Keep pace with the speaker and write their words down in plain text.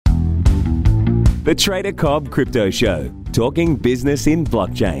The Trader Cobb Crypto Show, talking business in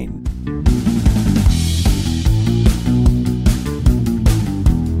blockchain.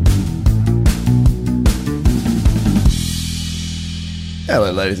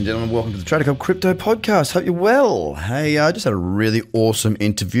 Hello, ladies and gentlemen. Welcome to the Trader Cobb Crypto Podcast. Hope you're well. Hey, I just had a really awesome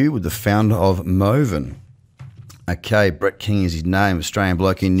interview with the founder of Moven. Okay, Brett King is his name, Australian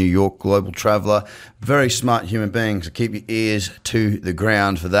bloke in New York, global traveller, very smart human being, so keep your ears to the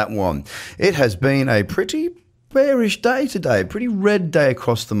ground for that one. It has been a pretty bearish day today, a pretty red day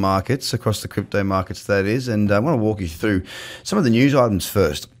across the markets, across the crypto markets that is, and I want to walk you through some of the news items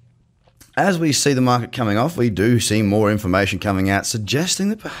first. As we see the market coming off, we do see more information coming out suggesting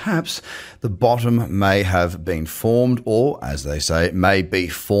that perhaps the bottom may have been formed, or as they say, it may be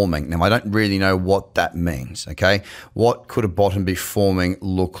forming. Now, I don't really know what that means, okay? What could a bottom be forming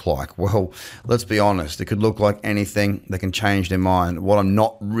look like? Well, let's be honest. It could look like anything. They can change their mind. What I'm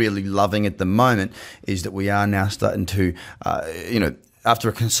not really loving at the moment is that we are now starting to, after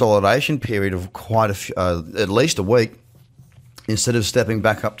a consolidation period of quite at least a week, instead of stepping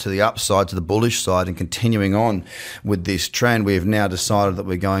back up to the upside, to the bullish side, and continuing on with this trend, we have now decided that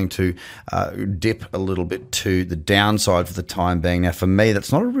we're going to dip a little bit to the downside for the time being. Now, for me,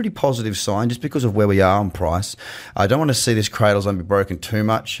 that's not a really positive sign just because of where we are on price. I don't want to see this cradle zone be broken too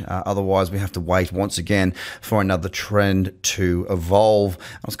much. Otherwise, we have to wait once again for another trend to evolve.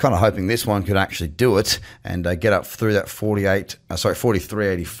 I was kind of hoping this one could actually do it and get up through that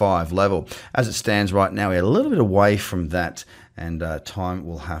 43.85 level. As it stands right now, we're a little bit away from that. And time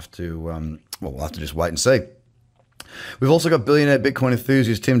will have to, we'll have to just wait and see. We've also got billionaire Bitcoin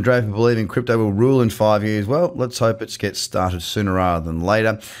enthusiast Tim Draper believing crypto will rule in 5 years. Well, let's hope it gets started sooner rather than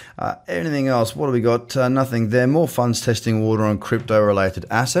later. Anything else? What have we got? Nothing there. More funds testing water on crypto-related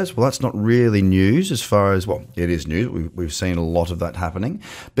assets. Well, that's not really news as far as, well, it is news. We've seen a lot of that happening.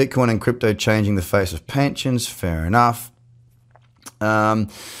 Bitcoin and crypto changing the face of pensions. Fair enough.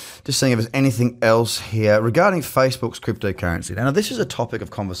 Just seeing if there's anything else here regarding Facebook's cryptocurrency. Now, this is a topic of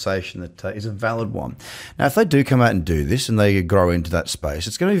conversation that is a valid one. Now, if they do come out and do this and they grow into that space,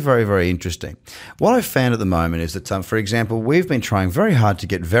 it's going to be very, very interesting. What I've found at the moment is that, for example, we've been trying very hard to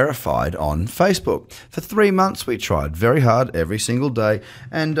get verified on Facebook. For 3 months, we tried very hard every single day,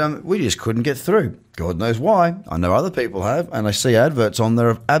 and we just couldn't get through. God knows why. I know other people have, and I see adverts on there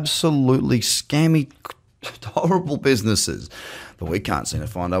of absolutely scammy, horrible businesses. But we can't seem to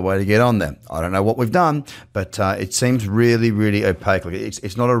find our way to get on there. I don't know what we've done, but it seems really, really opaque. Like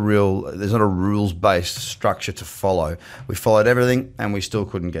it's not there's not a rules-based structure to follow. We followed everything and we still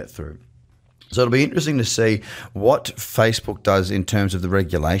couldn't get through. So it'll be interesting to see what Facebook does in terms of the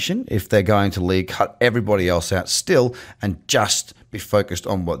regulation, if they're going to cut everybody else out still and just be focused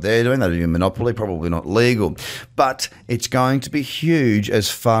on what they're doing. That'll be a monopoly, probably not legal. But it's going to be huge as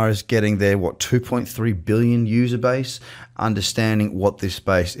far as getting their, 2.3 billion user base, understanding what this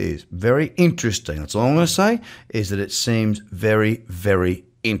space is. Very interesting. That's all I'm going to say, is that it seems very, very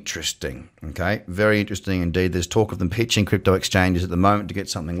interesting. Okay, very interesting indeed. There's talk of them pitching crypto exchanges at the moment to get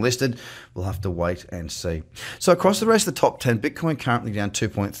something listed. We'll have to wait and see. So across the rest of the top 10, Bitcoin currently down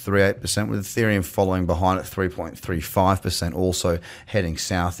 2.38%, with Ethereum following behind at 3.35%, also heading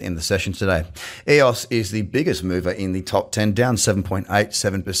south in the session today. EOS is the biggest mover in the top 10, down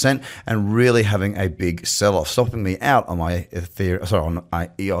 7.87%, and really having a big sell-off, stopping me out on my on my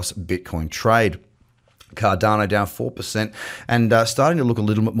EOS Bitcoin trade. Cardano down 4% and starting to look a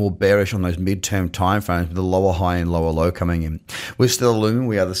little bit more bearish on those midterm timeframes with the lower high and lower low coming in. With Stellar Lumen,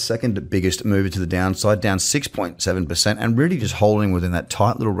 we are the second biggest mover to the downside, down 6.7%, and really just holding within that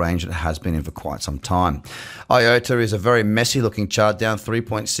tight little range that it has been in for quite some time. IOTA is a very messy looking chart, down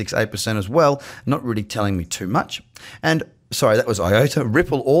 3.68% as well, not really telling me too much. And sorry, that was IOTA.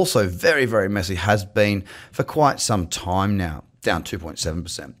 Ripple also very, very messy, has been for quite some time now, down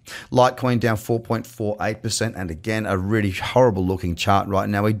 2.7%. Litecoin down 4.48%, and again, a really horrible looking chart right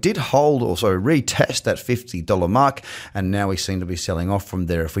now. We did retest that $50 mark, and now we seem to be selling off from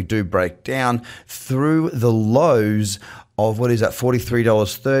there. If we do break down through the lows of what is that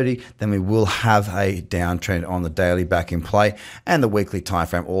 $43.30, then we will have a downtrend on the daily back in play, and the weekly time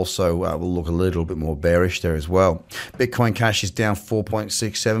frame also will look a little bit more bearish there as well. Bitcoin Cash is down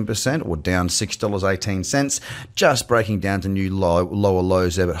 4.67%, or down $6.18, just breaking down to new lower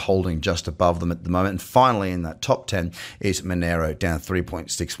lows there, but holding just above them at the moment. And finally, in that top 10 is Monero, down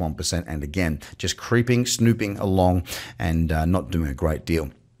 3.61%, and again, just creeping, snooping along and not doing a great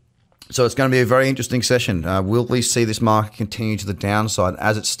deal. So it's going to be a very interesting session. Will we see this market continue to the downside?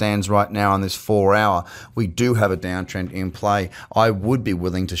 As it stands right now on this 4 hour, we do have a downtrend in play. I would be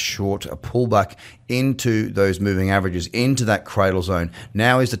willing to short a pullback into those moving averages, into that cradle zone.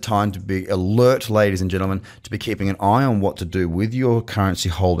 Now is the time to be alert, ladies and gentlemen, to be keeping an eye on what to do with your currency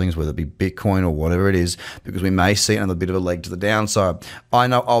holdings, whether it be Bitcoin or whatever it is, because we may see another bit of a leg to the downside. I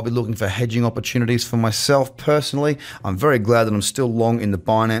know I'll be looking for hedging opportunities for myself personally. I'm very glad that I'm still long in the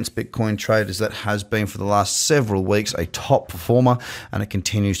Binance Bitcoin trade, as that has been for the last several weeks a top performer, and it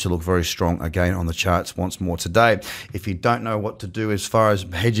continues to look very strong again on the charts once more today. If you don't know what to do as far as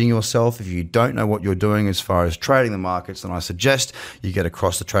hedging yourself, if you don't know what you're doing as far as trading the markets, then I suggest you get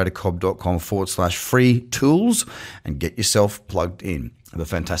across to tradercobb.com/free tools and get yourself plugged in. Have a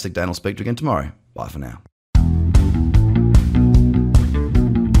fantastic day, and I'll speak to you again tomorrow. Bye for now.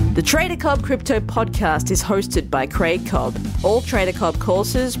 The Trader Cobb Crypto Podcast is hosted by Craig Cobb. All Trader Cobb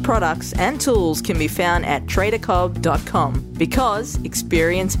courses, products, and tools can be found at tradercobb.com, because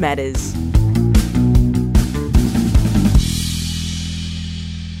experience matters.